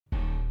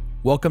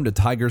Welcome to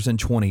Tigers in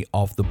 20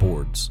 Off the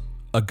Boards,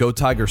 a Go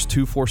Tigers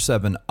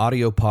 247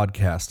 audio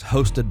podcast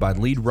hosted by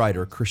lead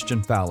writer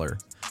Christian Fowler,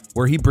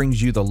 where he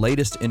brings you the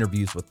latest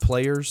interviews with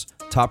players,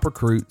 top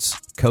recruits,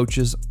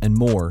 coaches, and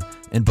more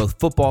in both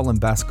football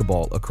and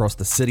basketball across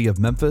the city of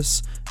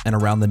Memphis and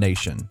around the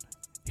nation.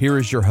 Here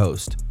is your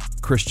host,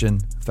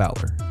 Christian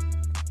Fowler.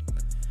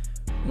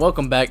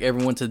 Welcome back,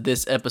 everyone, to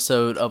this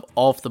episode of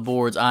Off the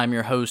Boards. I'm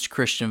your host,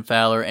 Christian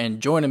Fowler, and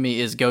joining me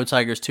is Go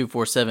Tigers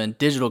 247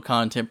 digital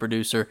content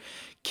producer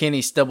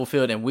Kenny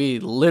Stubblefield, and we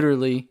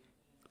literally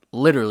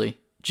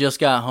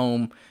just got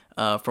home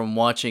from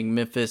watching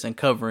Memphis and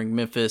covering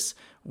Memphis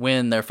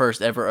win their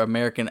first ever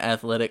American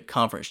Athletic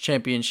Conference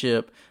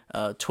Championship,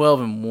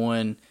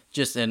 12-1,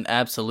 just an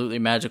absolutely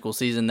magical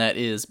season that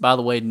is, by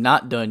the way,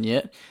 not done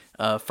yet.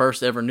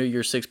 First ever New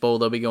Year's Six Bowl.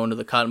 They'll be going to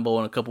the Cotton Bowl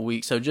in a couple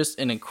weeks. So just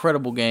an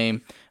incredible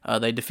game.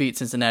 They defeat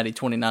Cincinnati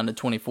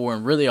 29-24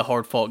 and really a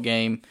hard-fought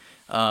game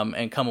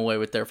and come away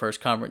with their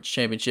first conference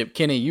championship.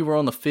 Kenny, you were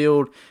on the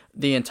field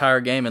the entire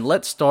game, and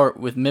let's start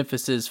with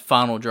Memphis's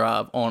final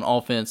drive on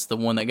offense, the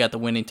one that got the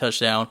winning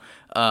touchdown.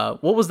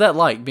 What was that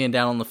like, being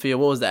down on the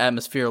field? What was the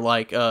atmosphere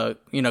like, kind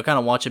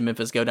of watching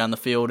Memphis go down the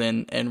field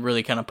and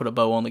really kind of put a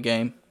bow on the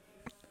game?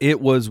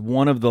 It was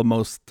one of the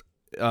most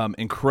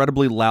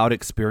incredibly loud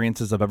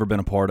experiences I've ever been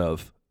a part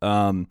of.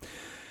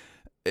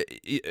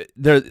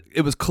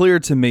 It was clear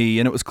to me,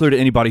 and it was clear to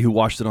anybody who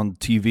watched it on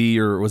TV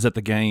or was at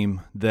the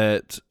game,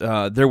 that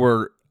there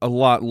were a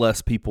lot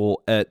less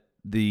people at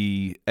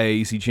the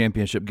AAC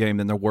championship game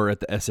than there were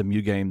at the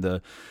SMU game,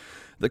 the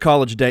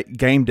college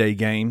game day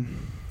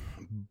game.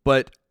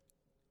 But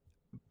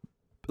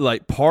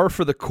like par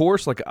for the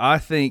course, like I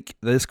think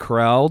this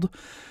crowd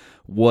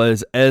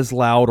was as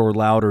loud or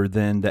louder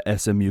than the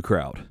SMU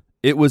crowd.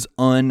 It was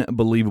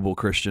unbelievable,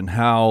 Christian,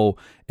 how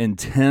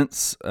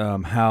intense,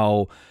 I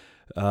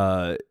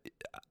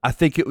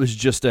think it was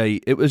just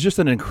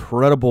an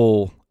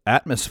incredible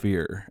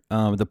atmosphere.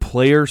 The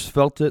players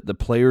felt it. The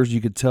players, you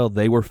could tell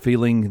they were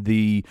feeling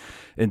the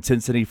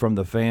intensity from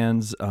the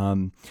fans.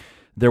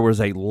 There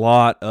was a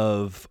lot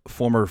of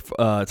former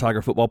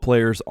Tiger football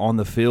players on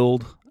the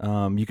field.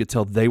 You could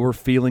tell they were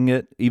feeling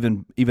it.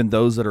 Even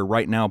those that are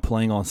right now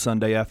playing on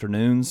Sunday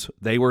afternoons,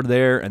 they were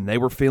there and they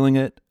were feeling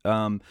it.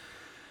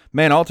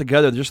 Man,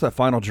 altogether, just that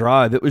final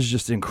drive, it was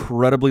just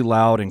incredibly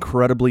loud,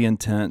 incredibly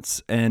intense,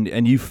 and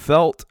it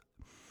felt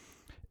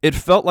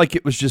like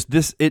it was just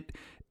this.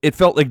 It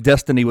felt like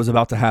destiny was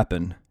about to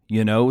happen.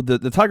 You know,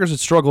 the Tigers had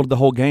struggled the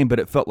whole game, but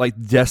it felt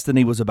like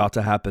destiny was about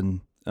to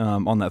happen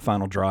on that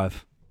final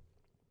drive.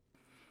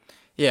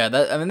 Yeah,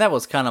 that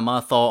was kind of my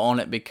thought on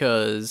it,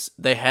 because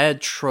they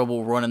had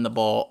trouble running the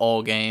ball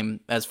all game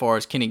as far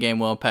as Kenny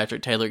Gainwell and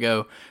Patrick Taylor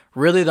go.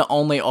 Really, the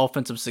only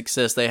offensive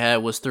success they had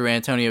was through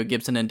Antonio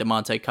Gibson and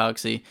Damonte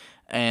Coxie.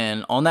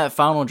 And on that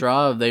final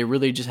drive, they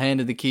really just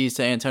handed the keys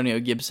to Antonio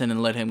Gibson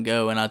and let him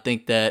go. And I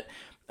think that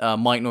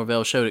Mike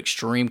Norvell showed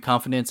extreme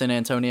confidence in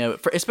Antonio,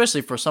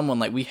 especially for someone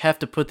like, we have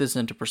to put this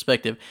into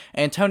perspective.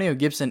 Antonio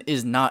Gibson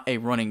is not a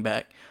running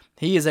back.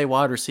 He is a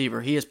wide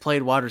receiver. He has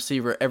played wide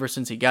receiver ever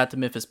since he got to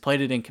Memphis, played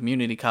it in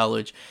community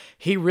college.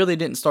 He really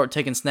didn't start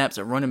taking snaps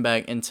at running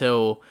back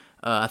until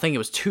I think it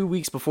was 2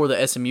 weeks before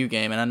the SMU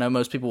game. And I know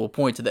most people will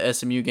point to the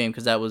SMU game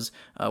because that was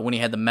when he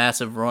had the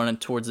massive run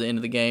towards the end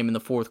of the game in the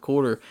fourth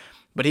quarter.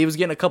 But he was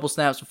getting a couple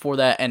snaps before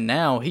that, and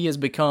now he has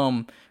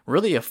become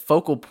really a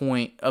focal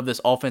point of this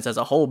offense as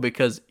a whole,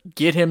 because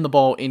get him the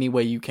ball any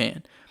way you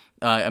can.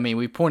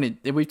 We've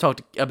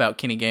talked about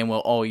Kenny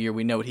Gainwell all year.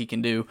 We know what he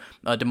can do.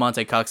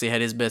 Damonte Coxie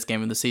had his best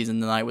game of the season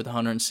tonight with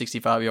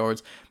 165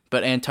 yards.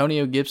 But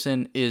Antonio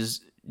Gibson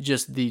is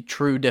just the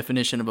true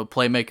definition of a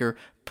playmaker.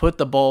 Put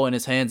the ball in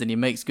his hands and he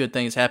makes good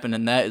things happen,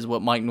 and that is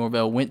what Mike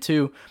Norvell went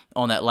to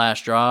on that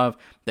last drive.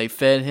 They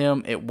fed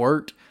him. It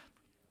worked.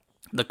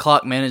 The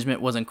clock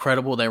management was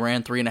incredible. They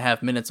ran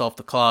 3.5 minutes off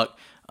the clock.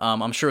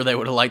 I'm sure they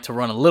would have liked to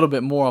run a little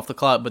bit more off the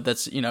clock, but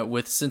that's,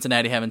 with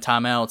Cincinnati having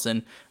timeouts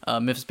and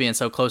Memphis being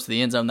so close to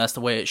the end zone, that's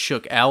the way it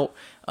shook out.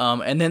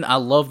 And then I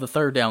love the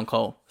third down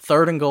call.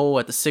 3rd and goal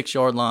at the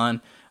 6-yard line.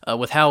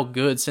 With how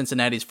good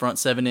Cincinnati's front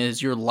seven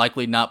is, you're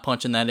likely not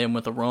punching that in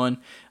with a run.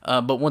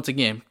 But once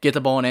again, get the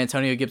ball in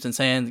Antonio Gibson's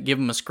hands, give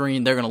him a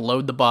screen. They're going to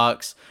load the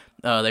box.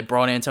 They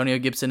brought Antonio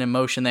Gibson in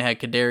motion. They had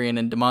Kadarian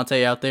and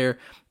Damonte out there.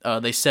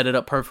 They set it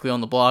up perfectly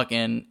on the block,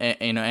 and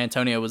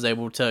Antonio was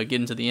able to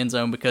get into the end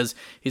zone because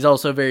he's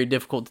also very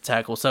difficult to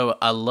tackle. So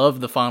I love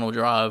the final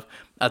drive.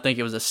 I think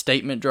it was a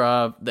statement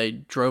drive. They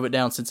drove it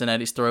down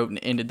Cincinnati's throat and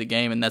ended the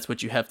game, and that's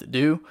what you have to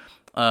do.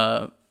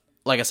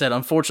 Like I said,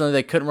 unfortunately,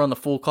 they couldn't run the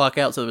full clock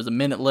out, so there was a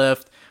minute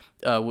left,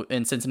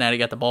 and Cincinnati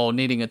got the ball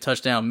needing a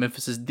touchdown.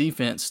 Memphis's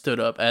defense stood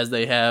up, as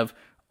they have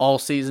all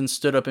season,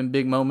 stood up in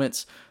big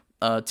moments.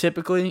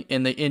 Typically,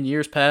 in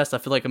years past, I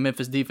feel like a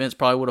Memphis defense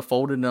probably would have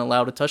folded and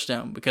allowed a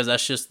touchdown, because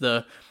that's just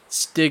the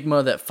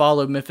stigma that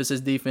followed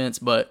Memphis's defense.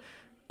 But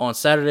on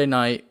Saturday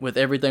night, with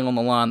everything on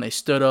the line, they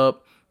stood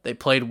up, they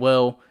played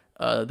well.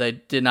 They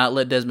did not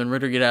let Desmond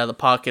Ridder get out of the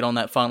pocket on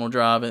that final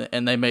drive,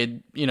 and they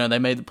made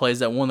the plays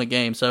that won the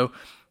game. So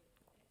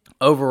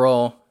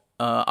overall,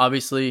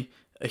 obviously,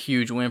 a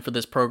huge win for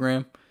this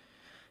program.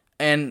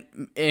 And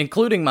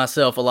including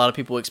myself, a lot of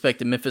people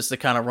expected Memphis to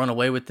kind of run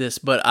away with this,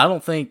 but I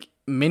don't think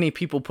many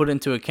people put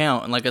into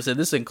account, and like I said,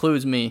 this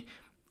includes me,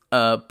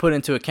 put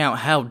into account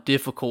how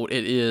difficult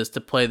it is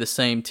to play the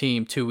same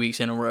team 2 weeks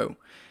in a row,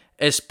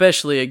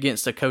 especially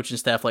against a coaching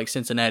staff like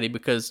Cincinnati,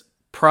 because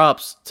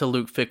props to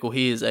Luke Fickell.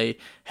 He is a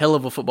hell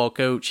of a football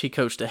coach. He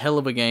coached a hell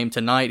of a game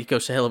tonight. He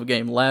coached a hell of a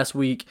game last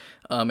week,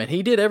 and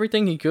he did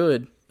everything he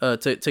could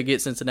to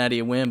get Cincinnati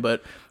a win,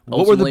 but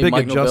ultimately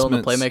Mike Norvell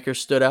and the playmakers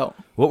stood out.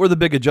 What were the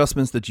big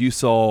adjustments that you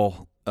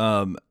saw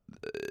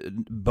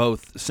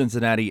both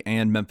Cincinnati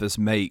and Memphis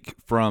make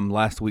from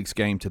last week's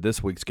game to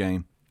this week's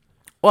game?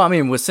 Well, I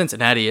mean, with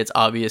Cincinnati, it's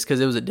obvious because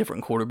it was a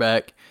different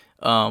quarterback,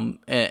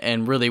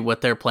 and really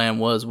what their plan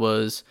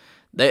was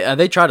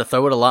they tried to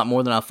throw it a lot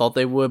more than I thought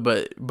they would,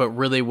 but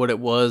really what it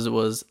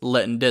was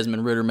letting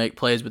Desmond Ridder make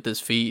plays with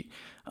his feet,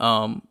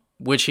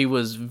 which he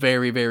was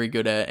very, very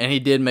good at. And he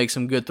did make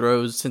some good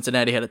throws.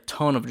 Cincinnati had a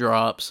ton of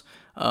drops,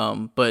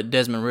 but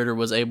Desmond Ridder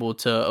was able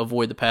to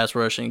avoid the pass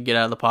rush and get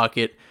out of the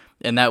pocket.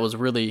 And that was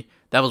really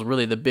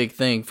the big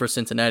thing for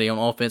Cincinnati on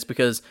offense,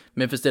 because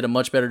Memphis did a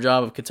much better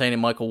job of containing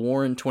Michael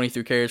Warren,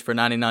 23 carries for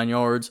 99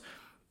 yards.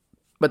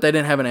 But they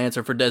didn't have an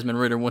answer for Desmond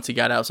Ridder once he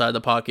got outside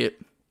the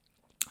pocket.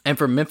 And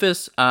for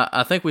Memphis,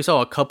 I think we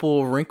saw a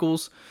couple of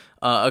wrinkles.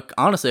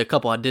 Honestly, a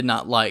couple I did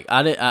not like.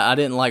 I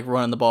didn't like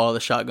running the ball out of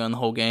the shotgun the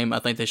whole game. I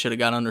think they should have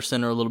got under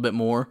center a little bit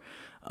more.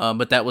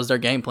 But that was their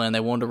game plan. They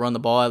wanted to run the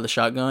ball out of the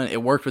shotgun.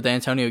 It worked with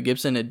Antonio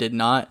Gibson. It did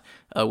not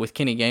with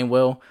Kenny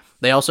Gainwell.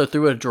 They also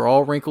threw a draw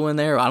wrinkle in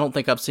there. I don't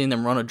think I've seen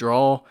them run a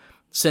draw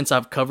since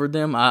I've covered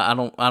them. I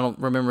don't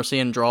remember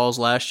seeing draws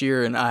last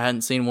year, and I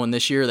hadn't seen one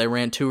this year. They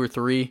ran 2 or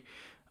 3.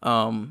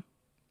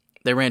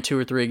 They ran 2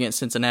 or 3 against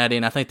Cincinnati,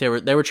 and I think they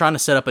were trying to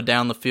set up a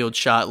down the field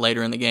shot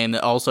later in the game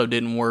that also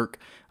didn't work.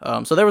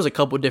 So there was a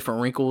couple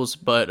different wrinkles,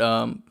 but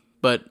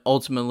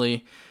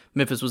ultimately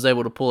Memphis was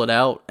able to pull it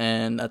out.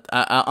 And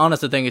I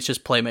honestly think it's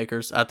just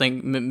playmakers. I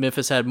think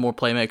Memphis had more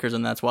playmakers,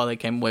 and that's why they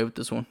came away with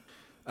this one.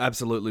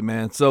 Absolutely,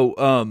 man.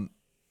 So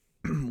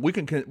we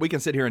can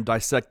sit here and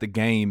dissect the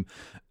game,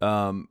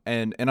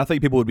 and I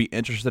think people would be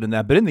interested in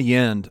that. But in the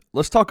end,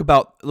 let's take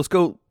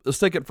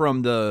it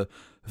from the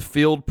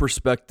field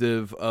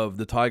perspective of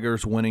the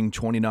Tigers winning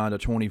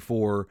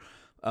 29-24,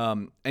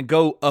 and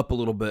go up a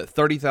little bit,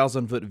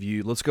 30,000-foot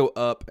view. Let's go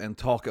up and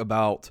talk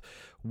about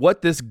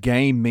what this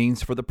game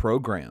means for the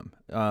program.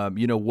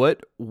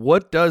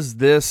 What does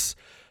this?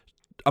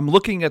 I'm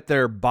looking at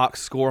their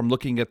box score. I'm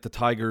looking at the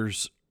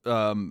Tigers,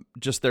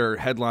 just their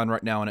headline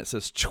right now, and it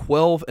says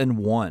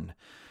 12-1,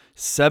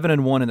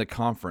 7-1 in the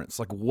conference.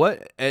 Like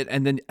what?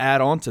 And then add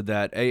on to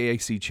that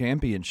AAC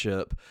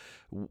championship.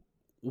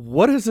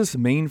 What does this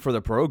mean for the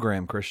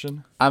program,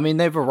 Christian? I mean,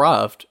 they've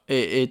arrived.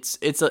 It's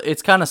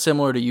kind of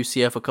similar to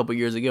UCF a couple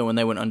years ago when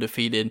they went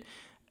undefeated,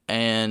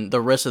 and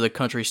the rest of the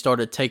country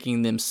started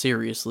taking them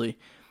seriously.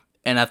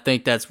 And I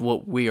think that's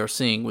what we are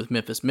seeing with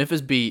Memphis.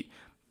 Memphis beat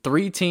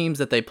 3 teams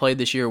that they played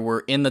this year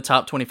were in the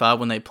top 25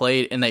 when they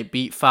played, and they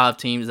beat 5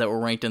 teams that were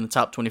ranked in the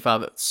top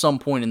 25 at some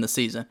point in the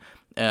season.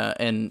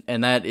 And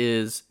that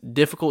is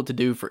difficult to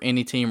do for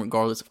any team,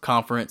 regardless of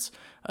conference.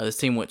 This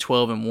team went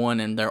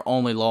 12-1, and their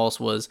only loss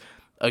was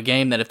a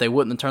game that if they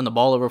wouldn't have turned the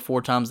ball over 4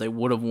 times, they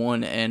would have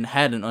won and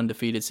had an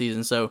undefeated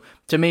season. So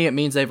to me, it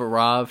means they've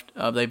arrived.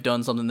 They've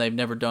done something they've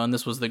never done.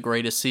 This was the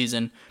greatest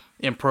season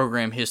in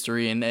program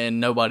history, and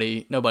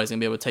nobody's going to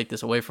be able to take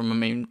this away from them.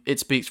 I mean, it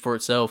speaks for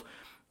itself.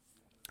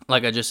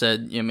 Like I just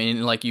said, I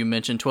mean, like you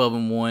mentioned,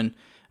 12-1,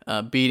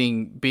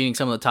 beating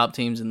some of the top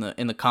teams in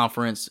the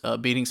conference,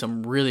 beating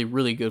some really,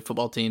 really good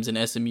football teams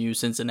in SMU,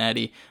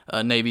 Cincinnati.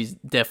 Navy's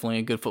definitely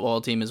a good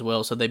football team as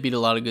well. So they beat a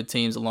lot of good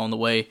teams along the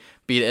way,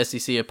 beat an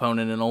SEC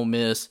opponent in Ole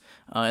Miss,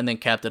 and then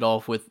capped it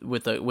off with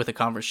a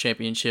conference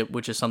championship,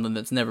 which is something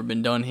that's never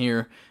been done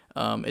here.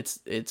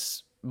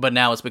 But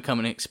now it's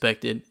becoming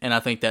expected, and I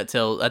think that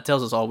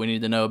tells us all we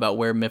need to know about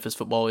where Memphis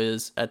football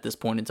is at this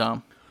point in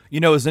time. You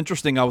know, it's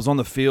interesting. I was on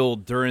the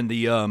field during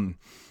the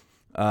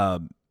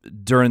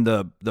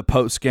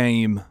post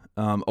game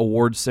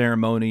award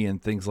ceremony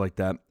and things like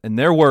that, and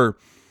there were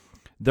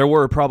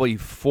probably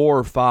 4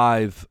 or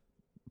 5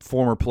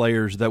 former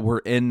players that were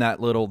in that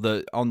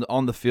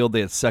on the field.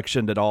 They had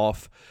sectioned it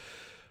off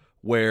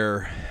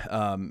where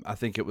I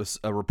think it was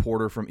a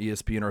reporter from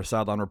ESPN or a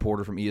sideline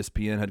reporter from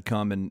ESPN had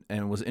come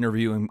and was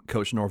interviewing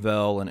Coach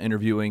Norvell and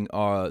interviewing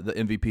the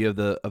MVP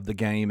of the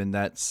game, and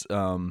that's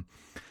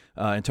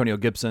Antonio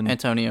Gibson.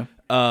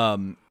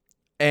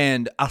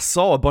 And I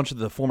saw a bunch of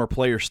the former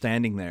players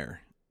standing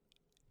there,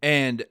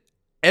 and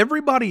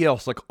everybody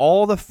else, like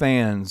all the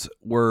fans,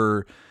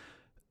 were,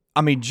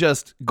 I mean,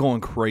 just going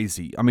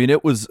crazy. I mean,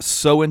 it was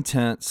so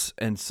intense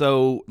and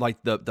so like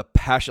the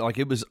passion, like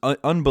it was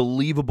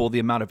unbelievable the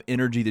amount of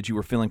energy that you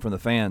were feeling from the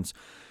fans.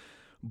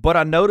 But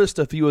I noticed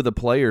a few of the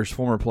players,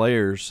 former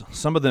players,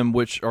 some of them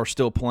which are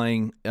still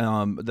playing,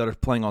 that are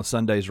playing on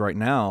Sundays right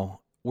now,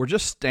 were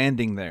just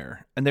standing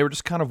there, and they were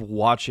just kind of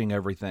watching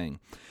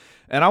everything.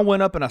 And I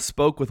went up and I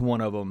spoke with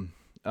one of them,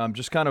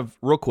 just kind of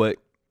real quick,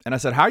 and I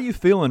said, "How are you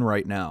feeling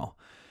right now?"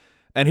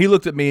 And he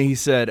looked at me and he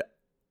said,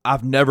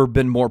 "I've never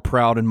been more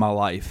proud in my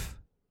life."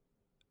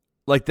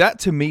 Like, that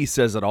to me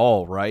says it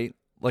all, right?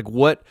 Like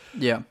what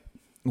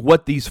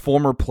these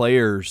former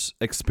players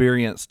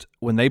experienced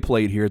when they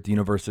played here at the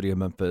University of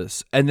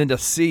Memphis, and then to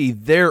see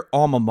their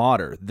alma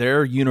mater,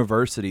 their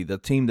university, the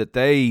team that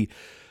they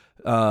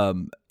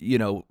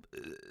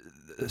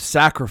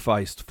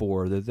sacrificed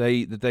for,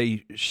 that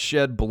they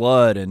shed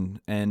blood and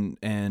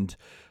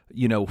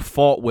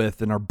fought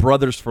with, and are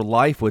brothers for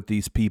life with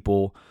these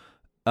people,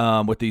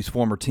 with these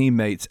former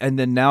teammates, and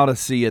then now to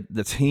see it,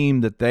 the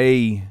team that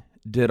they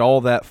did all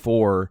that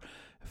for,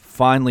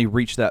 finally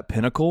reach that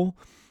pinnacle.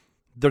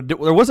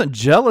 There wasn't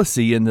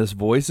jealousy in this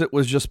voice. It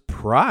was just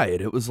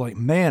pride. It was like,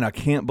 man, I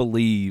can't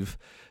believe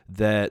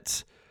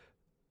that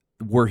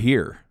we're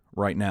here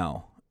right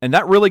now. And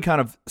that really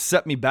kind of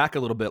set me back a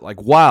little bit.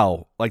 Like,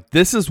 wow, like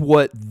this is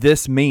what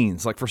this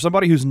means. Like, for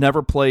somebody who's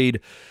never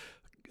played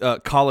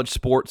college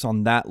sports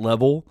on that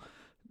level,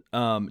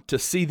 to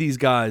see these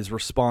guys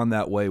respond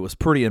that way was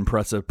pretty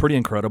impressive, pretty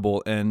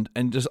incredible, and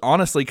just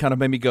honestly kind of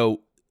made me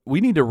go, we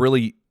need to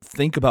really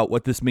think about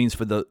what this means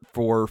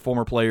for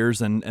former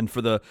players and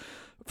for the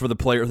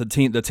player,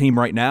 the team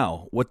right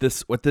now, what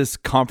this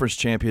conference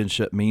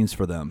championship means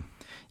for them.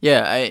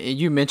 Yeah,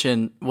 you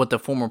mentioned what the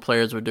former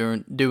players were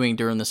doing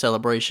during the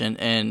celebration,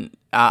 and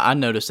I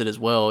noticed it as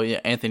well. Yeah,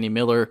 Anthony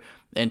Miller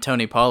and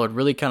Tony Pollard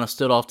really kind of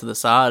stood off to the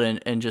side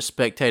and just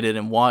spectated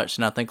and watched.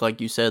 And I think, like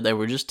you said, they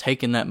were just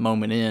taking that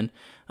moment in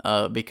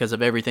because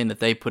of everything that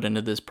they put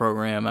into this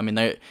program. I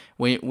mean,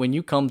 when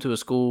you come to a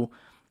school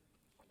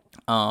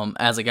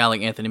as a guy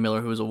like Anthony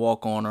Miller, who was a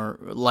walk-on, or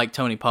like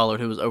Tony Pollard,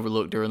 who was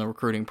overlooked during the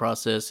recruiting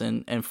process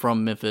and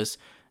from Memphis,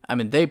 I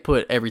mean, they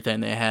put everything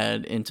they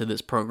had into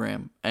this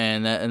program,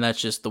 and that's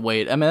just the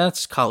way I mean,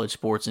 that's college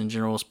sports in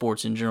general,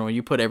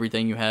 You put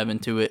everything you have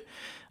into it.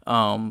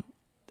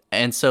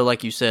 And so,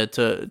 like you said,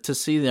 to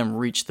see them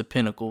reach the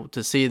pinnacle,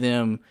 to see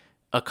them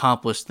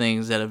accomplish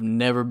things that have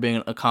never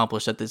been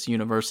accomplished at this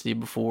university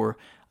before,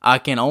 I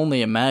can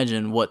only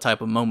imagine what type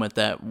of moment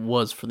that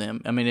was for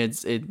them. I mean,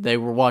 they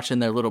were watching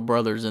their little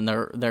brothers and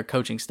their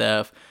coaching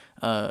staff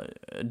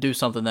do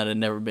something that had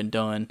never been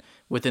done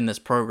within this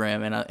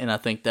program, and I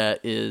think that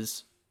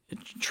is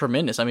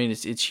tremendous. I mean,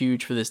 it's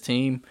huge for this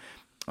team.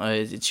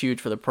 It's huge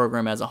for the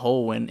program as a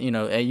whole. And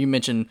you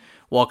mentioned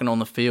walking on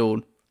the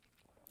field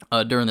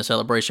during the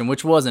celebration,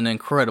 which was an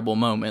incredible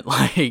moment.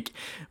 Like,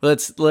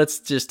 let's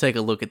just take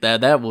a look at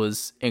that. That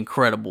was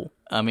incredible.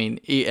 I mean,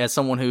 as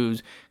someone who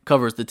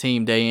covers the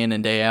team day in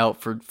and day out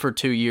for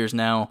 2 years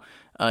now,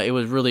 it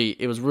was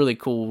really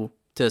cool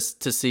to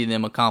see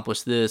them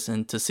accomplish this,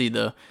 and to see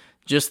the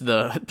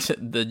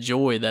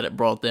joy that it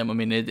brought them. I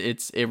mean,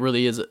 it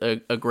really is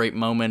a great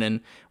moment. And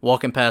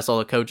walking past all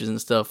the coaches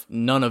and stuff,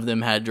 none of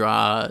them had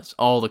dry eyes.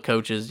 All the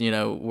coaches,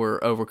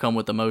 were overcome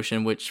with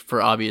emotion, which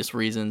for obvious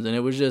reasons. And it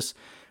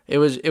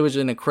was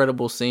an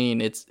incredible scene.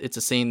 It's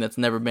a scene that's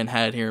never been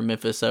had here in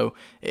Memphis, so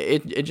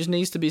it just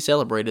needs to be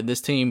celebrated.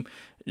 This team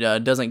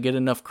doesn't get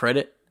enough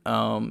credit.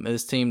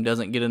 This team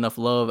doesn't get enough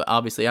love,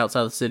 obviously,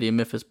 outside the city of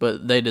Memphis,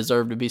 but they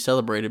deserve to be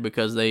celebrated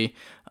because they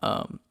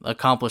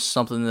accomplished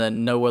something that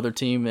no other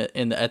team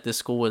at this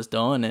school has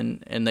done,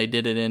 and they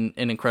did it in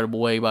an incredible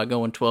way by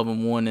going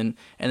 12-1 and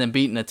then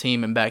beating a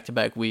team in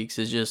back-to-back weeks.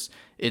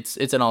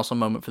 It's an awesome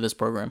moment for this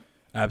program.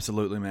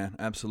 Absolutely, man.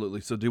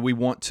 Absolutely. So do we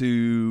want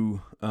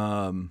to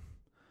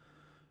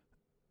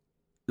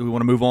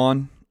move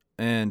on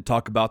and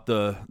talk about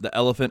the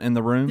elephant in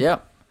the room? Yeah.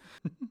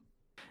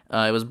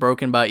 It was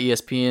broken by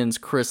ESPN's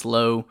Chris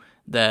Lowe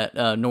that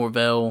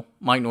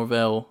Mike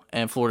Norvell,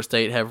 and Florida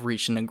State have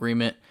reached an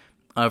agreement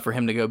for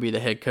him to go be the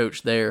head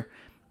coach there.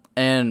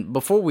 And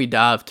before we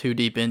dive too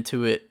deep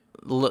into it,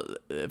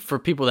 for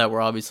people that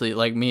were obviously,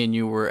 like me and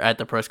you, were at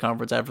the press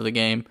conference after the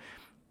game,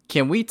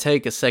 can we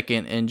take a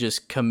second and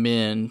just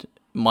commend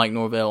Mike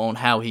Norvell on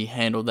how he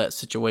handled that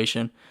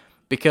situation?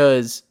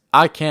 Because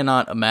I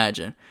cannot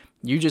imagine.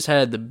 You just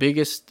had the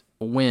biggest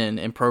win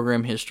in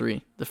program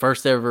history, the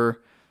first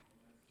ever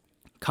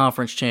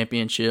conference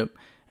championship,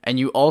 and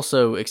you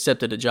also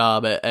accepted a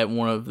job at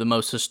one of the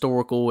most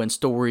historical and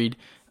storied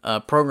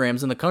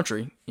programs in the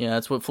country.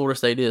 That's what Florida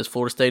State is.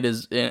 Florida State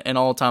is an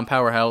all-time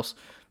powerhouse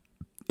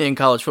in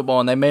college football,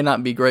 and they may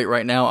not be great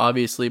right now,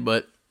 obviously,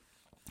 but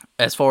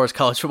as far as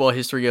college football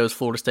history goes,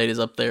 Florida State is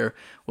up there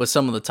with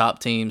some of the top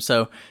teams.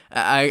 So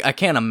I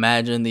can't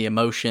imagine the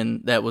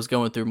emotion that was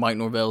going through Mike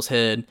Norvell's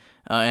head,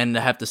 and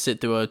to have to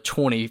sit through a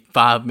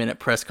 25-minute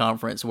press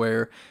conference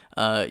where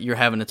you're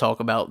having to talk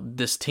about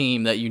this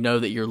team that you know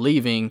that you're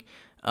leaving,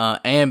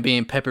 and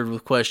being peppered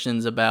with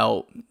questions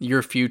about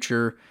your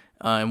future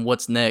and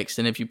what's next,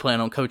 and if you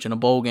plan on coaching a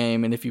bowl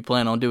game, and if you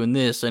plan on doing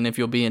this, and if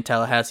you'll be in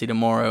Tallahassee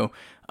tomorrow.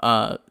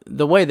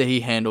 The way that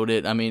he handled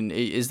it, I mean,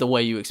 is the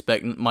way you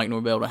expect Mike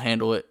Norvell to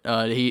handle it.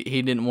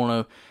 He didn't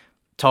want to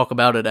talk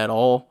about it at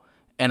all,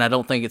 and I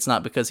don't think it's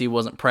not because he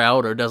wasn't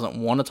proud or doesn't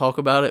want to talk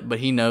about it, but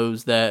he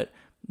knows that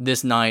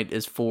this night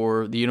is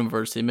for the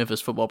University of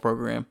Memphis football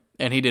program,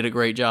 And he did a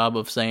great job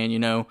of saying,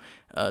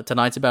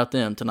 tonight's about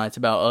them, tonight's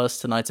about us,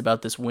 tonight's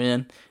about this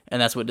win,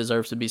 and that's what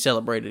deserves to be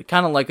celebrated.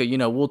 Kind of like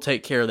we'll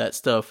take care of that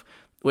stuff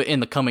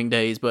in the coming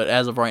days, but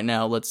as of right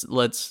now,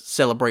 let's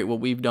celebrate what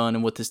we've done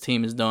and what this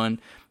team has done,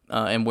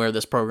 and where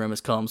this program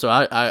has come. So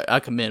I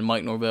commend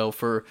Mike Norvell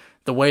for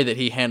the way that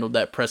he handled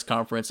that press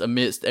conference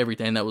amidst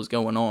everything that was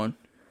going on.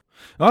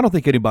 I don't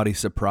think anybody's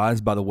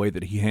surprised by the way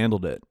that he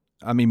handled it.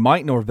 I mean,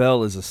 Mike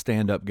Norvell is a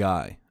stand-up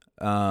guy.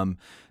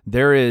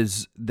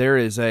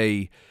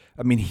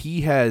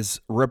 He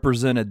has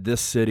represented this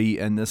city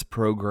and this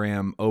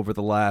program over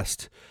the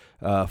last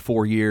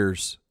 4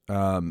 years,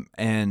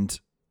 and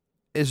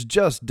has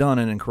just done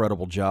an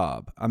incredible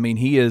job. I mean,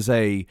 he is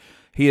a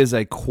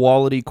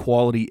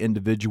quality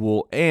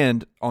individual,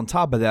 and on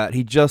top of that,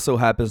 he just so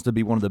happens to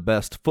be one of the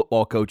best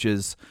football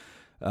coaches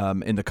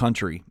in the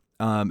country.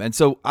 And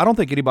so I don't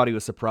think anybody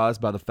was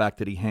surprised by the fact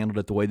that he handled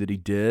it the way that he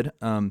did.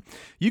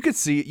 You could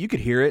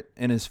hear it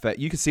in his face.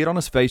 You could see it on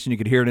his face, and you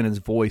could hear it in his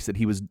voice that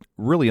he was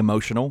really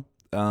emotional.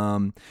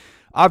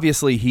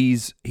 Obviously,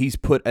 he's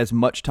put as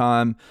much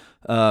time,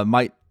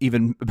 might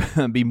even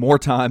be more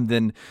time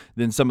than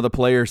some of the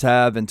players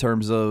have in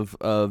terms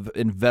of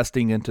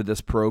investing into this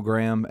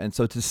program. And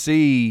so to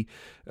see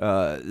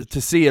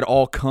it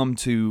all come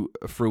to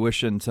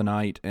fruition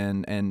tonight,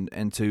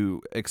 and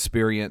to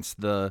experience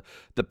the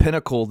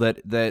pinnacle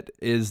that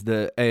is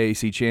the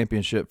AAC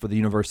championship for the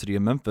University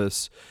of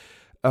Memphis,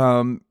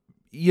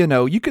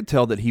 you could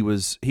tell that he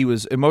was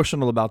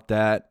emotional about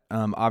that.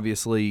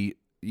 Obviously,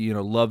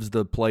 loves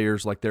the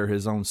players like they're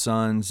his own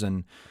sons,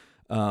 and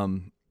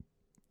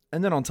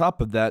then on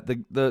top of that,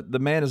 the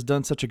man has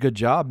done such a good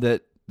job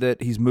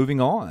that he's moving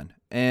on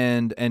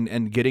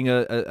and getting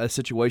a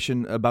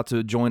situation, about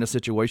to join a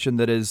situation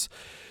that is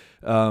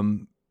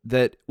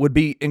that would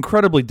be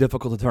incredibly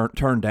difficult to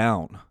turn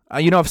down.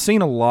 I've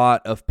seen a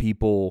lot of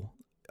people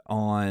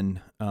on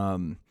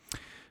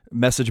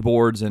message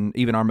boards, and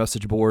even our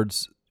message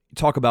boards,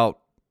 talk about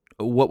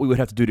what we would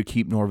have to do to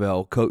keep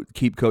Norvell,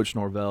 keep Coach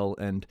Norvell,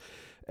 and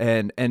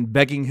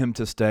begging him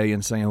to stay,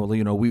 and saying, well,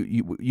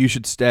 you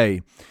should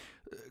stay.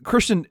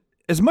 Christian,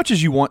 as much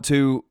as you want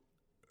to,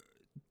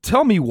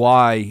 tell me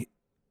why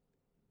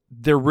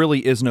there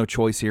really is no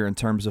choice here in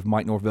terms of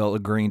Mike Norvell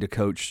agreeing to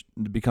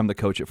become the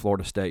coach at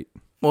Florida State.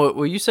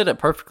 Well, you said it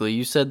perfectly.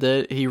 You said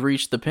that he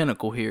reached the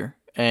pinnacle here,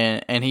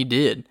 and he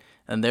did.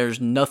 And there's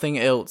nothing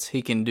else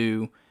he can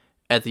do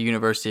at the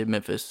University of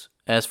Memphis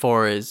as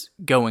far as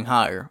going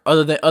higher,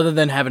 other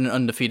than having an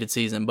undefeated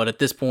season. But at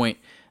this point,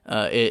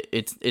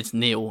 it's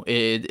nil.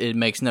 It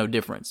makes no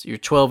difference. You're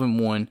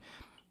 12-1.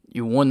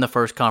 You won the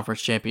first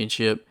conference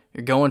championship.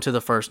 You're going to the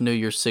first New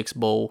Year's Six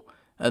Bowl.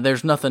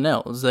 There's nothing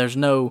else. There's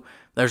no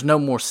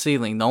more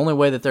ceiling. The only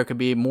way that there could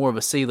be more of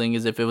a ceiling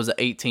is if it was an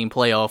 18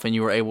 playoff and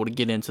you were able to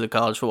get into the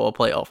college football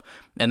playoff.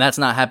 And that's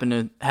not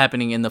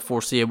happening in the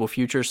foreseeable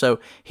future. So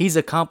he's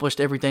accomplished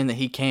everything that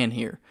he can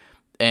here.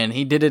 And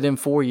he did it in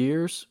 4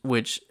 years,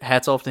 which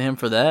hats off to him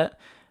for that.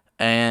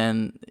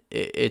 And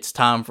it's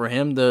time for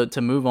him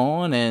to move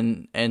on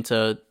and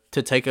to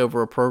take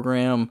over a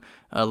program,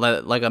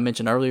 like I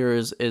mentioned earlier,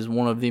 is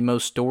one of the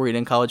most storied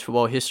in college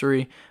football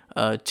history,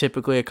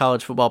 typically a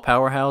college football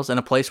powerhouse, and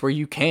a place where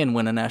you can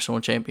win a national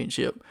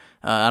championship.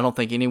 I don't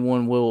think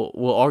anyone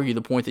will argue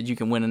the point that you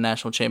can win a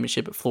national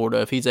championship at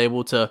Florida. If he's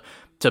able to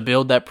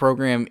build that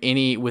program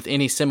with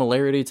any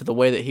similarity to the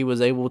way that he was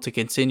able to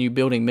continue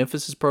building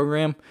Memphis's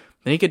program,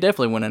 then he could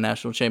definitely win a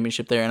national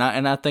championship there.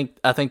 And I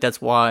think that's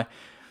why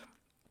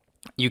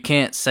you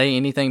can't say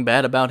anything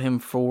bad about him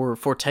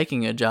for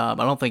taking a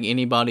job. I don't think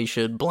anybody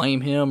should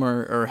blame him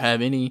or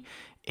have any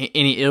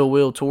ill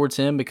will towards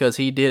him, because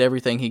he did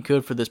everything he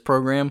could for this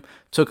program,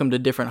 took them to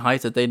different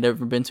heights that they'd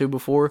never been to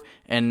before,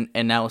 and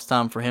now it's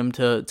time for him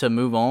to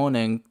move on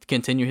and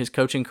continue his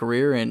coaching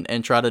career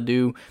and try to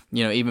do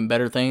even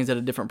better things at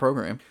a different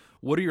program.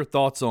 What are your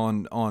thoughts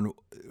on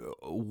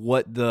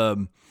what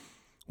do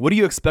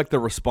you expect the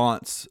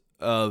response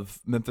of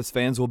Memphis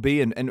fans will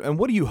be, and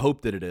what do you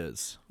hope that it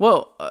is?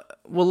 Well,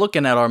 we're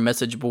looking at our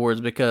message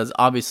boards, because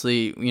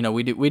obviously,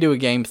 we do a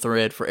game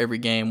thread for every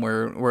game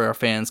where our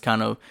fans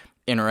kind of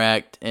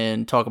interact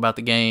and talk about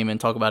the game and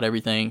talk about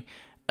everything.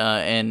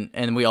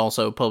 And we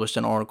also published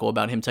an article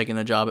about him taking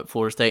the job at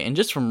Florida State. And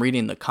just from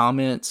reading the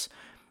comments,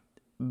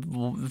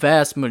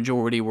 vast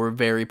majority were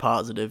very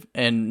positive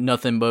and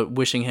nothing but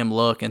wishing him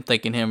luck and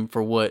thanking him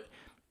for what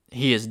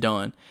he has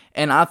done.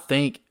 And I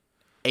think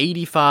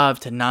 85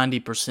 to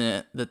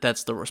 90%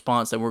 that's the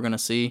response that we're going to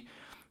see.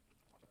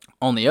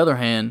 On the other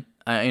hand,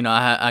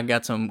 I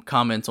got some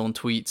comments on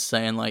tweets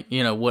saying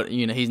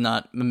he's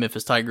not a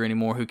Memphis Tiger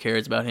anymore. Who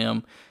cares about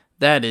him?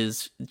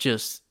 That's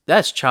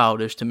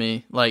childish to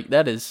me.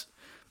 That's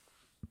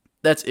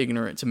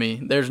ignorant to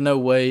me. There's no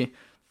way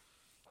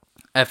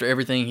after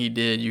everything he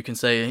did, you can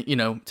say,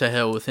 to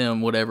hell with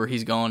him, whatever,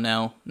 he's gone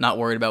now. Not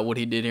worried about what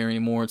he did here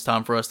anymore. It's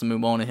time for us to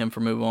move on and him for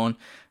move on.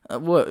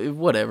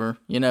 Whatever.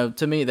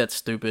 To me, that's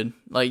stupid.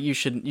 You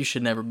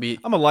should never be.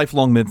 I'm a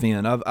lifelong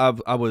Memphian.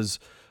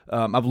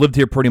 I've lived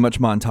here pretty much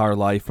my entire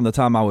life. From the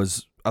time I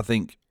was, I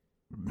think,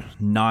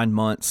 9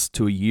 months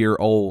to a year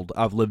old,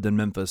 I've lived in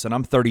Memphis, and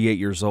I'm 38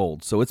 years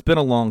old, so it's been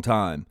a long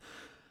time.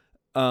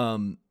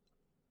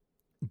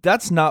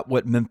 That's not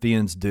what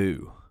Memphians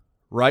do,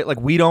 right?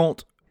 Like we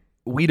don't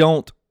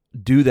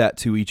do that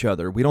to each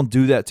other. We don't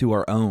do that to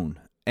our own.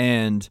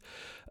 And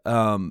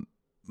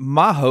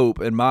my hope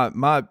and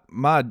my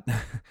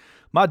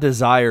my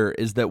desire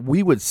is that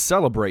we would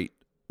celebrate,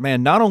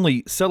 man, not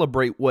only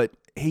celebrate what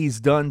he's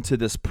done to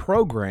this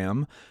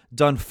program,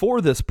 done for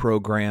this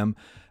program,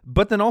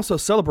 but then also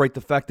celebrate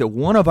the fact that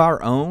one of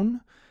our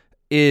own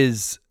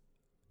is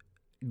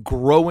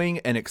growing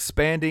and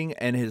expanding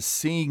and is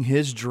seeing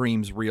his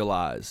dreams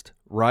realized,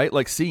 right?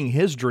 Like seeing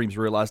his dreams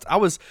realized. I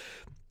was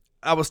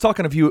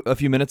talking a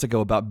few minutes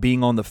ago about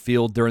being on the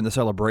field during the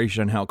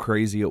celebration, how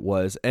crazy it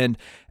was. And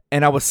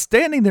I was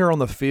standing there on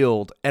the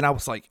field and I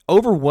was like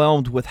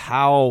overwhelmed with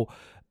how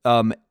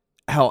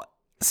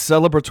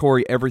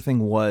celebratory everything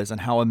was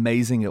and how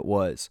amazing it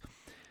was.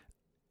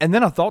 And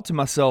then I thought to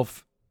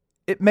myself,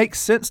 it makes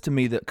sense to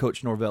me that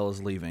Coach Norvell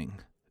is leaving,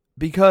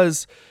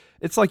 because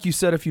it's like you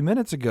said a few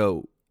minutes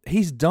ago,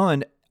 he's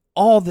done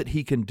all that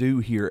he can do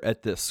here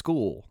at this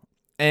school.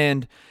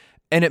 And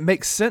it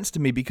makes sense to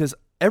me because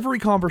every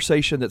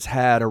conversation that's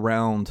had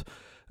around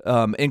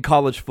in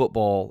college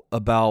football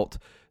about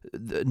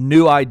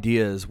new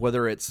ideas,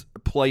 whether it's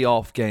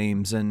playoff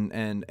games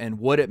and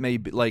what it may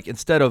be, like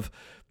instead of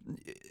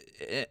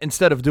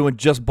doing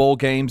just bowl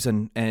games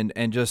and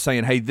just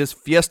saying, hey, this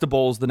Fiesta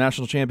Bowl is the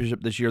national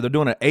championship this year, they're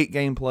doing an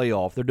 8-game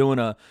playoff. They're doing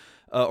a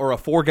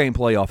 4-game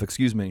playoff,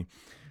 excuse me.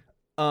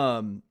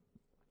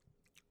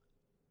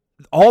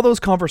 All those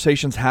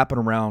conversations happen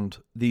around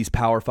these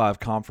Power 5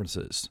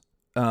 conferences.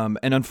 And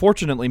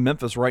unfortunately,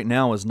 Memphis right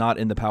now is not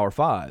in the Power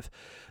 5.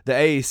 The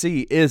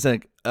AAC is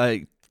a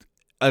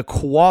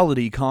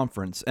quality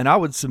conference, and I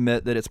would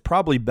submit that it's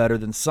probably better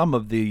than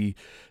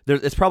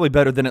it's probably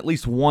better than at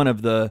least one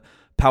of the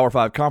Power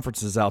 5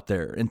 conferences out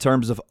there in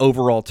terms of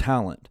overall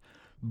talent.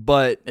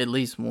 But at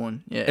least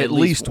one. Yeah, at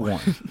least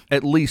one.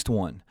 At least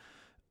one.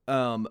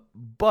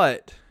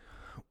 But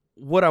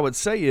what I would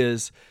say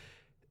is,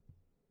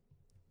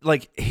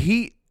 like,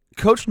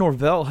 Coach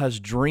Norvell has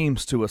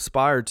dreams to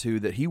aspire to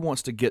that he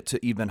wants to get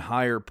to even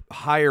higher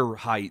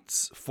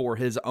heights for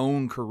his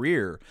own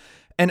career.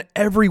 And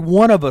every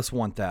one of us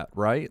want that,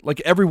 right?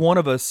 Like every one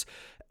of us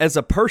as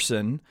a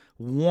person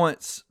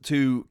wants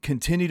to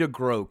continue to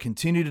grow,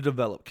 continue to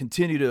develop,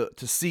 continue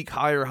to seek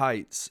higher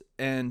heights.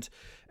 And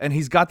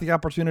he's got the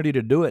opportunity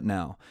to do it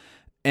now.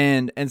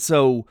 And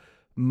so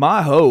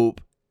my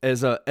hope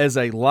as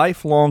a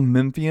lifelong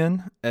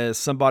Memphian, as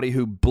somebody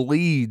who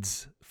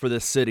bleeds for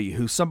this city,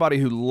 who's somebody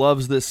who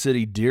loves this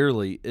city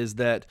dearly, is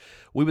that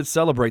we would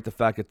celebrate the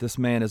fact that this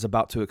man is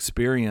about to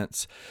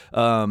experience,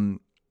 an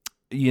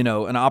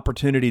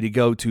opportunity to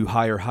go to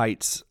higher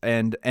heights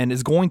and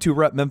is going to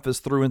rep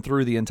Memphis through and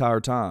through the entire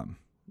time.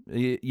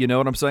 You know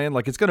what I'm saying?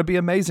 Like, it's going to be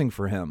amazing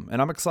for him,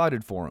 and I'm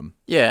excited for him.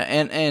 Yeah,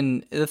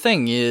 and the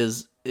thing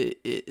is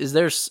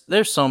there's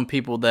some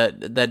people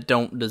that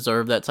don't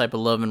deserve that type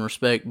of love and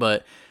respect,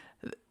 but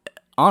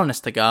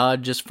honest to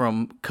God, just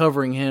from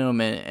covering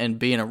him and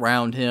being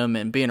around him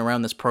and being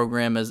around this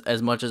program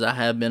as much as I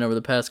have been over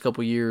the past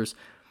couple years,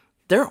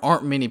 there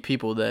aren't many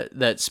people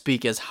that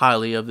speak as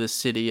highly of this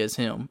city as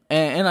him.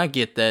 And I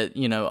get that,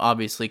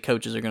 obviously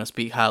coaches are going to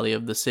speak highly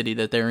of the city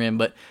that they're in,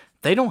 but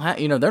they don't have,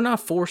 they're not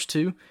forced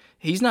to.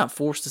 He's not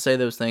forced to say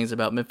those things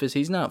about Memphis.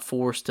 He's not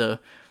forced to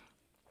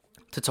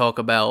talk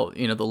about,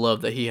 the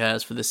love that he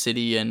has for the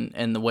city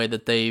and the way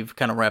that they've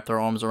kind of wrapped their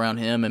arms around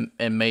him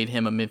and made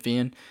him a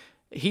Memphian.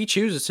 He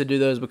chooses to do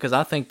those because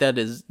I think that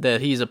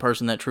he's a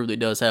person that truly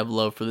does have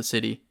love for the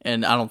city,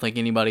 and I don't think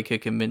anybody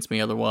could convince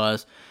me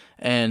otherwise.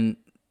 And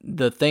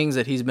the things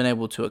that he's been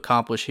able to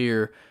accomplish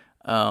here,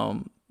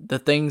 the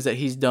things that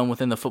he's done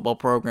within the football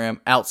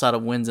program outside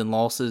of wins and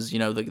losses,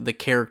 the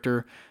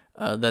character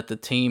that the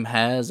team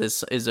has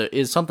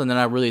is something that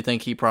I really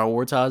think he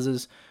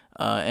prioritizes.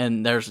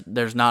 And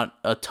there's not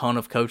a ton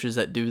of coaches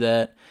that do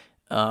that.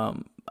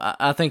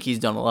 I think he's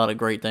done a lot of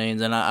great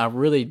things, and I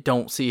really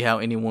don't see how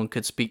anyone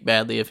could speak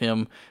badly of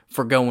him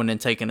for going and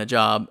taking a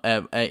job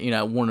at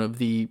one of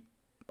the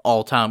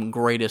all-time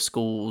greatest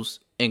schools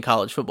in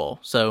college football.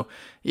 So,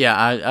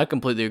 yeah, I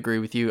completely agree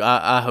with you.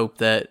 I hope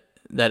that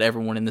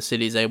everyone in the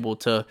city is able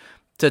to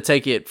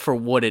take it for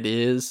what it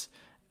is,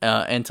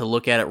 and to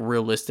look at it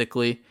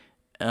realistically,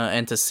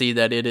 and to see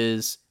that it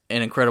is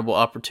an incredible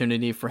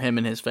opportunity for him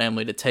and his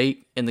family to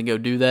take and to go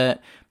do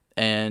that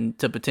and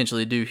to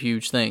potentially do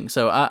huge things.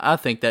 So I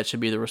think that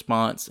should be the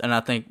response, and I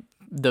think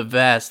the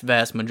vast,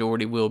 vast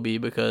majority will be,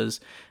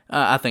 because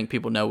I think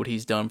people know what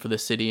he's done for the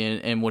city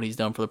and what he's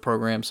done for the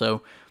program.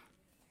 So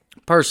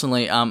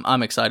personally,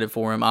 I'm excited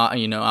for him.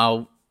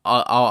 I'll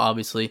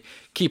obviously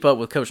keep up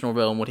with Coach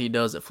Norvell and what he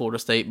does at Florida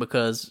State,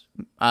 because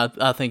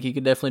I think he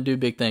could definitely do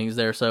big things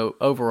there. So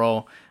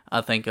overall,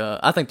 I think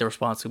the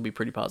response will be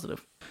pretty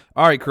positive.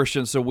 All right,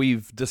 Christian. So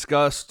we've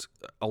discussed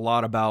a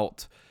lot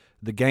about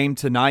the game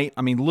tonight.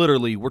 I mean,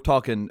 literally, we're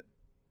talking,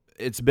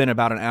 it's been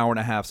about an hour and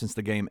a half since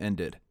the game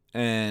ended.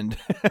 And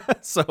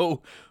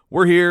so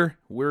we're here.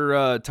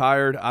 We're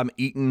tired. I'm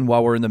eating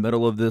while we're in the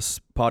middle of this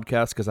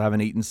podcast because I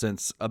haven't eaten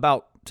since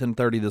about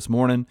 10:30 this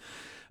morning.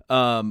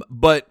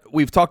 But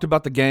we've talked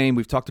about the game.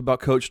 We've talked about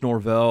Coach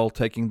Norvell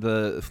taking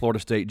the Florida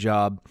State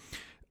job.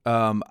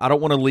 I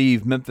don't want to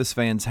leave Memphis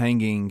fans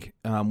hanging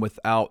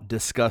without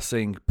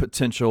discussing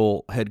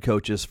potential head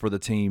coaches for the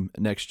team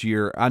next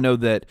year. I know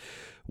that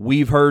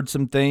we've heard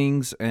some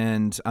things,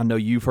 and I know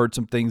you've heard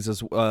some things as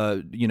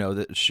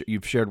that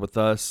you've shared with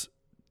us.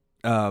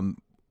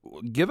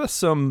 Give us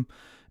some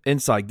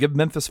insight. Give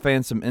Memphis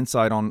fans some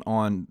insight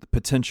on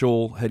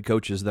potential head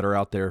coaches that are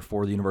out there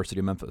for the University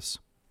of Memphis.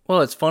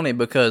 Well, it's funny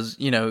because,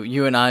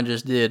 you and I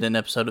just did an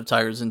episode of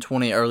Tigers in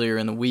 20 earlier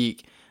in the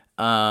week,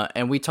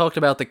 and we talked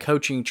about the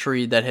coaching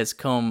tree that has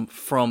come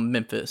from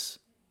Memphis.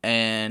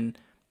 And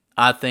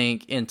I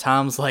think in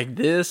times like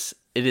this,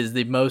 it is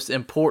the most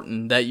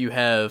important that you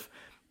have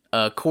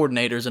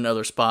coordinators in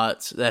other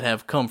spots that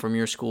have come from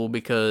your school,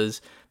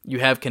 because you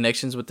have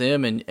connections with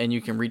them and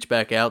you can reach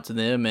back out to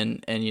them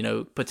and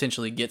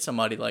potentially get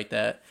somebody like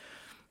that.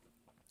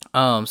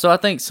 So I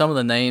think some of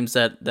the names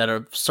that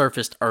have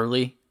surfaced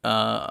early,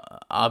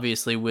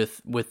 obviously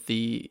with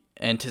the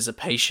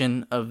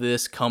anticipation of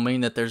this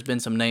coming, that there's been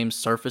some names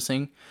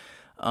surfacing.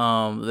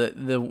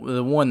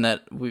 The one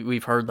that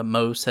we've heard the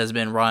most has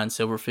been Ryan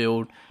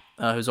Silverfield,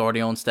 who's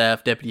already on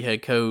staff, deputy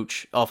head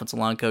coach, offensive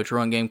line coach,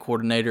 run game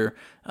coordinator,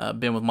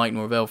 been with Mike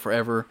Norvell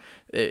forever.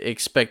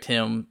 Expect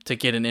him to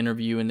get an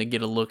interview and to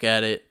get a look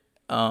at it.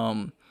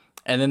 And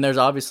then there's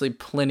obviously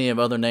plenty of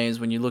other names.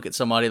 When you look at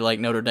somebody like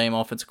Notre Dame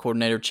offensive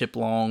coordinator Chip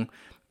Long,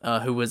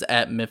 who was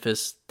at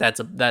Memphis, that's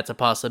a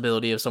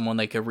possibility of someone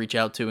they could reach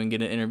out to and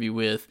get an interview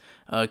with.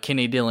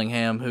 Kenny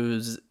Dillingham,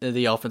 who's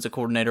the offensive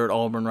coordinator at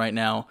Auburn right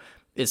now,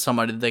 is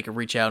somebody that they could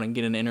reach out and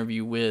get an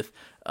interview with.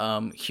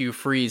 Hugh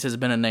Freeze has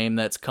been a name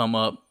that's come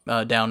up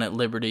down at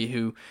Liberty,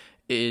 who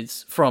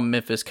is from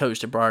Memphis,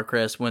 coached at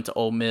Briarcrest, went to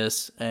Ole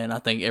Miss, and I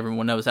think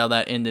everyone knows how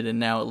that ended, and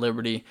now at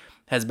Liberty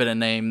has been a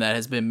name that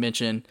has been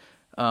mentioned.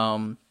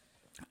 And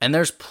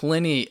there's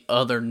plenty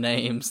other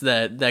names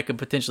that could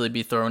potentially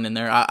be thrown in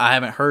there. I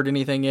haven't heard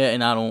anything yet,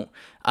 and I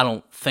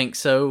don't think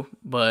so.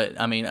 But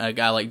I mean, a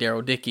guy like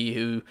Darryl Dickey,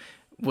 who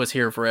was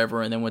here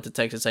forever and then went to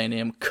Texas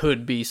A&M,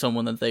 could be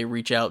someone that they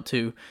reach out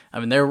to. I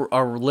mean, there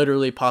are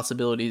literally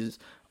possibilities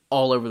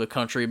all over the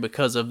country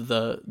because of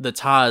the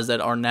ties that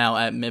are now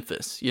at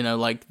Memphis.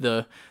 Like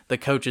the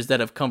coaches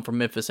that have come from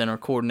Memphis and are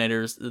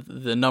coordinators,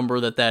 the number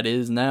that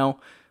is now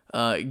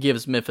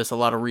gives Memphis a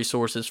lot of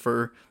resources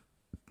for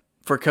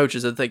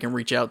coaches that they can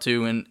reach out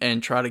to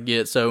and try to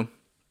get. So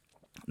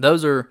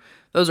those are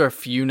a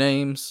few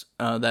names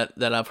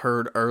that I've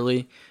heard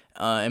early.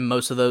 And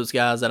most of those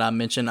guys that I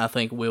mentioned, I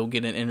think will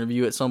get an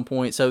interview at some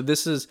point. So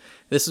this is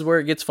where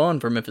it gets fun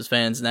for Memphis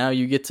fans. Now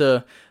you get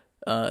to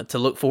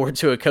look forward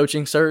to a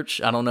coaching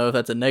search. I don't know if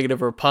that's a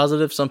negative or a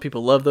positive. Some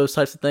people love those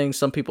types of things.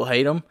 Some people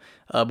hate them.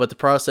 But the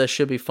process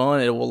should be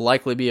fun. It will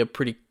likely be a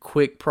pretty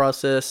quick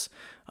process.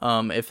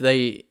 If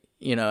they,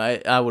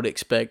 I would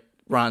expect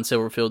Ryan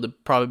Silverfield to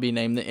probably be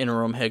named the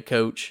interim head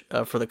coach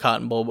for the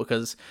Cotton Bowl,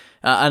 because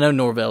I know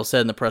Norvell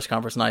said in the press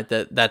conference tonight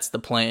that that's the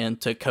plan,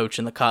 to coach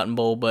in the Cotton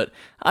Bowl, but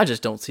I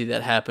just don't see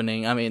that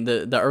happening. I mean,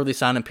 the early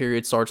signing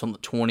period starts on the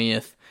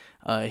 20th.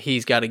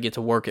 He's got to get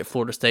to work at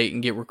Florida State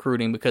and get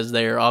recruiting, because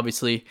they're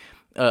obviously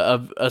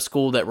a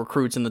school that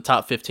recruits in the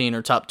top 15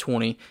 or top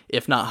 20,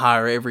 if not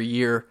higher, every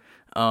year.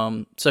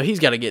 So he's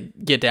got to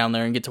get down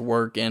there and get to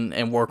work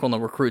and work on the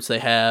recruits they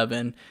have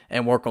and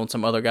work on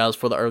some other guys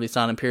for the early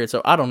signing period.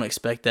 So I don't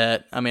expect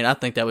that. I mean, I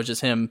think that was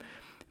just him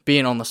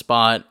being on the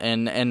spot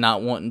and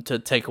not wanting to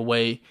take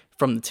away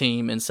from the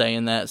team and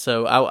saying that.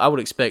 So I would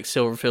expect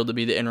Silverfield to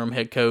be the interim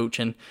head coach,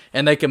 and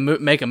they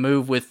can make a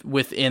move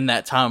within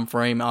that time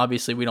frame.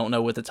 Obviously, we don't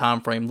know what the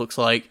time frame looks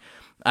like.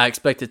 I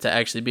expect it to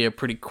actually be a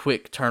pretty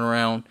quick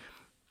turnaround.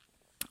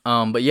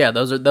 But yeah,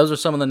 those are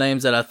some of the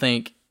names that I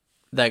think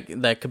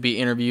that could be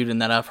interviewed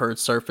and that I've heard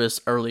surface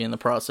early in the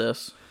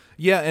process.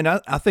 Yeah, and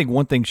I think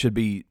one thing should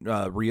be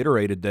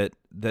reiterated, that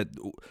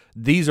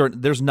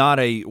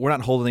we're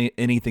not holding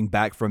anything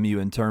back from you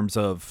in terms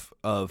of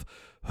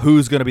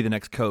who's going to be the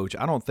next coach.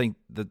 I don't think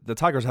the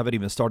Tigers haven't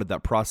even started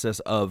that process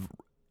of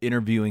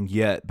interviewing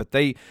yet, but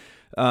they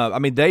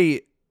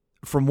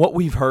from what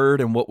we've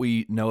heard and what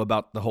we know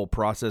about the whole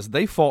process,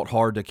 they fought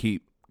hard to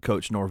keep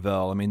Coach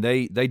Norvell. I mean,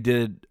 they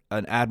did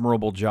an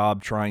admirable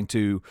job trying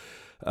to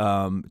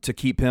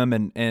keep him,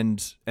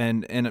 and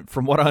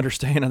from what I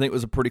understand, I think it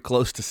was a pretty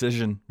close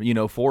decision,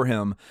 for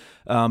him.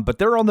 But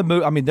they're on the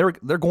move. I mean, they're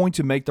going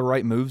to make the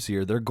right moves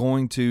here. They're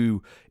going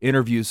to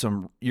interview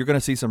you're going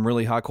to see some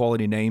really high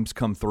quality names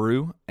come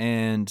through,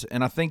 and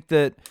I think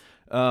that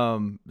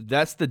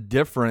that's the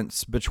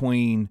difference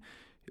between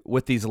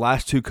with these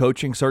last two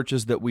coaching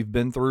searches that we've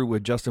been through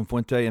with Justin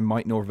Fuente and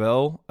Mike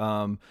Norvell,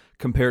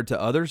 compared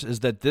to others, is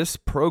that this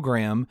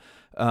program,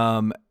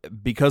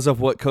 because of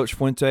what Coach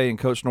Fuente and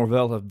Coach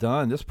Norvell have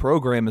done, this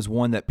program is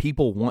one that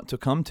people want to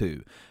come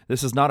to.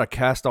 This is not a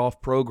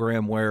cast-off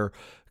program where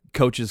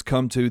coaches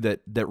come to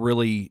that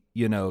really,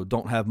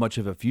 don't have much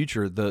of a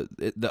future.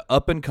 The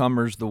up and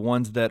comers, the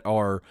ones that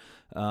are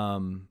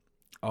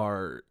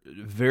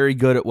very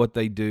good at what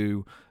they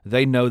do,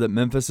 they know that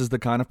Memphis is the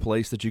kind of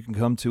place that you can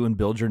come to and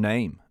build your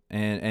name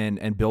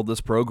and build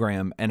this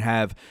program and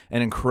have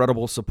an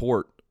incredible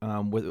support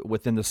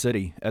within the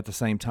city at the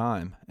same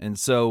time. And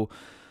so,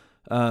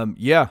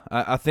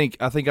 I think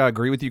I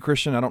agree with you,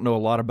 Christian. I don't know a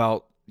lot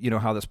about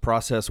how this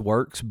process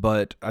works,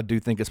 but I do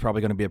think it's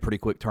probably going to be a pretty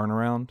quick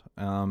turnaround.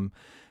 And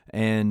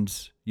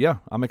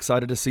I'm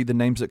excited to see the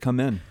names that come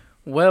in.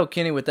 Well,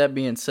 Kenny, with that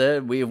being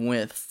said, we have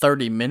went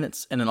 30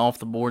 minutes in an Off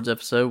the Boards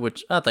episode,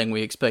 which I think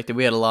we expected.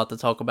 We had a lot to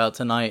talk about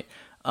tonight.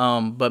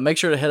 But make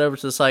sure to head over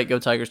to the site,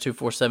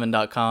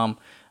 GoTigers247.com.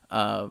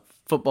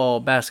 Football,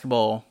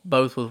 basketball,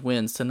 both with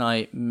wins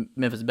tonight.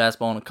 Memphis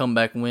basketball on a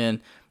comeback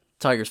win.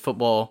 Tigers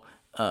football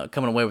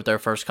coming away with their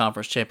first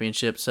conference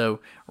championship. So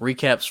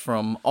recaps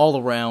from all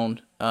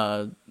around,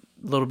 a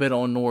little bit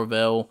on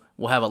Norvell.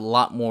 We'll have a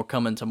lot more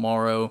coming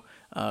tomorrow.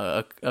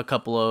 A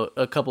couple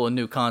of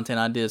new content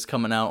ideas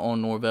coming out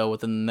on Norvell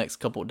within the next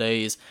couple of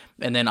days,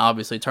 and then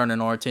obviously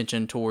turning our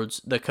attention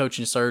towards the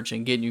coaching search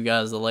and getting you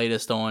guys the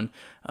latest on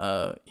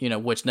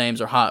which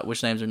names are hot,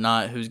 which names are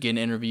not, who's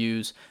getting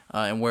interviews,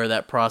 and where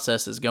that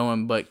process is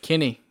going. But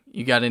Kenny,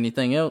 you got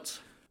anything else?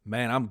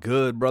 Man, I'm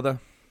good, brother.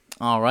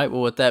 All right,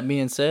 well, with that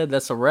being said,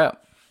 that's a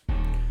wrap.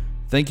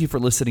 Thank you for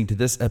listening to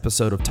this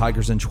episode of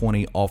Tigers in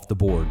 20 Off the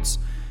Boards.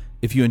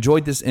 If you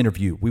enjoyed this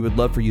interview, we would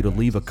love for you to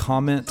leave a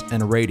comment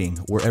and a rating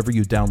wherever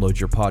you download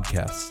your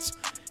podcasts.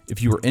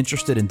 If you are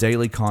interested in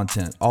daily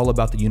content all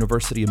about the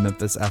University of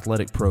Memphis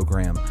athletic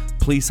program,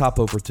 please hop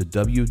over to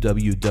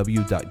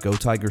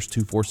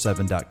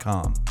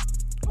www.gotigers247.com.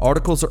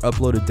 Articles are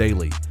uploaded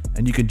daily,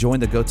 and you can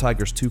join the Go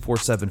Tigers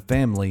 247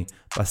 family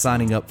by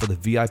signing up for the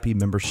VIP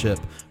membership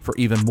for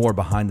even more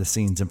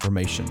behind-the-scenes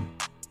information.